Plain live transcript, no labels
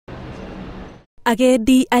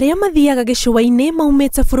Agendi aria mathiaga gicua-ini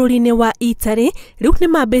maumite bururi-ini wa Italy riu ni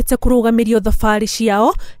mambite kurugamirio thabari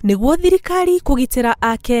ciao niguo thirikari kugitira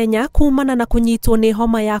a Kenya kumana na kunyitwo ni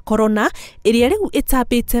homa ya corona iria riu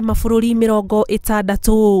itambite mabururi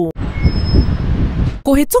 60.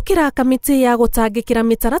 Kuhitukira kamiti ya gutangikira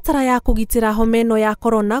mitaratara ya kugitira homa ino ya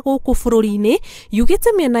corona guku bururi-ini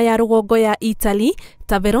yugite miena ya rugongo ya Italy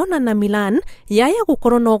ta Verona na Milan yaya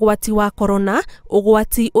gukorwo na ugwati wa corona,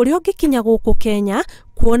 ugwati uria ungikinya guku Kenya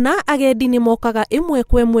kuona agendi ni mokaga imwe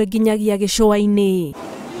kwa imwe nginyagia gicua-ini.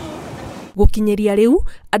 Gukinyiria riu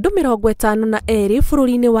andu 52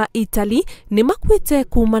 bururi-ini wa Italy ni makwite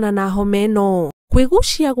kumana na homa ino.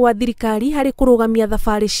 Kwigucia gwa thirikari hari kurugamia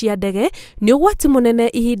thabari cia ndege ni ugwati munene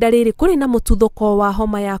ihinda riri kuri na mututhuko wa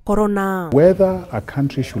homa ya corona. Whether a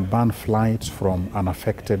country should ban flights from an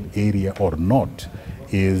affected area or not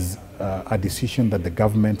is a decision that the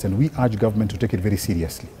government, and we urge government to take it very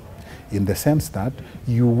seriously, in the sense that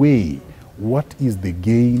you weigh what is the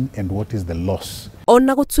gain and what is the loss.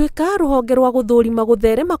 Ona gutuika ruhonge rwa guthurima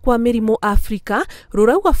gutherema kwa mirimu Afrika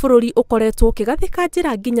rurauga bururi ukoretwo ukigathika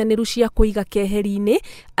njira nginyaniru cia kuiga keheri-ini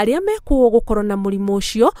aria mekuo gukorwo na murimu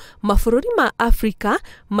ucio, mabururi ma Afrika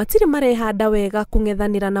matiri marehanda wega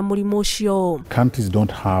kungethanira na murimu ucio. Countries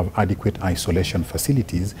don't have adequate isolation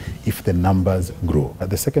facilities if the numbers grow.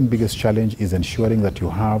 The second biggest challenge is ensuring that you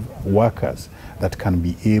have workers that can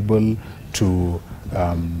be able to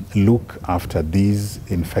look after these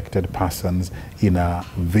infected persons in a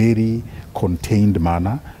very contained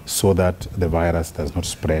manner so that the virus does not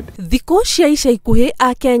spread. Thiko cia ica ikuhi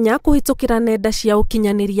a Kenya kuhitukira nenda cia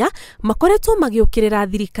ukinyaniria makoretwo magiukirira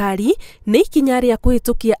thirikari ni ikinya ria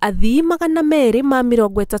kuhitukia athii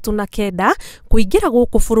 239 kuingira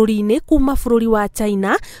guku bururi-ini kuma bururi wa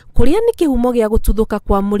China kuria ni kihumo gia gututhuka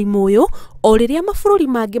kwa murimu uyu o riria mabururi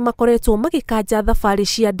mangi makoretwo magikanja thabari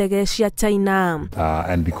cia ndege cia China.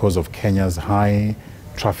 And because of Kenya's high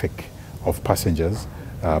traffic of passengers,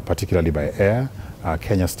 particularly by air,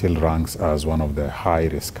 Kenya still ranks as one of the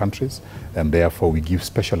high-risk countries, and therefore we give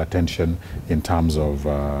special attention in terms of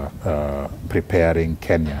preparing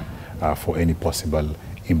Kenya for any possible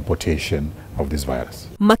importation of this virus.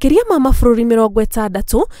 Makiria ma mabururi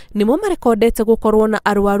 60 nimo marekondete gukorwo na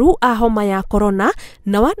arwaru a homa ya corona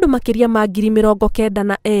na wandu makiria ma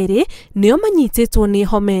 92 nio manyititwo ni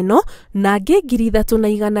homa ino na angi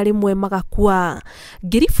 301 magakua.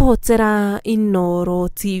 Ngiribotera Inooro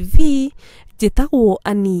TV, njitagwo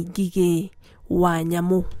Ani Ngige wa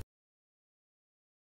Nyamu.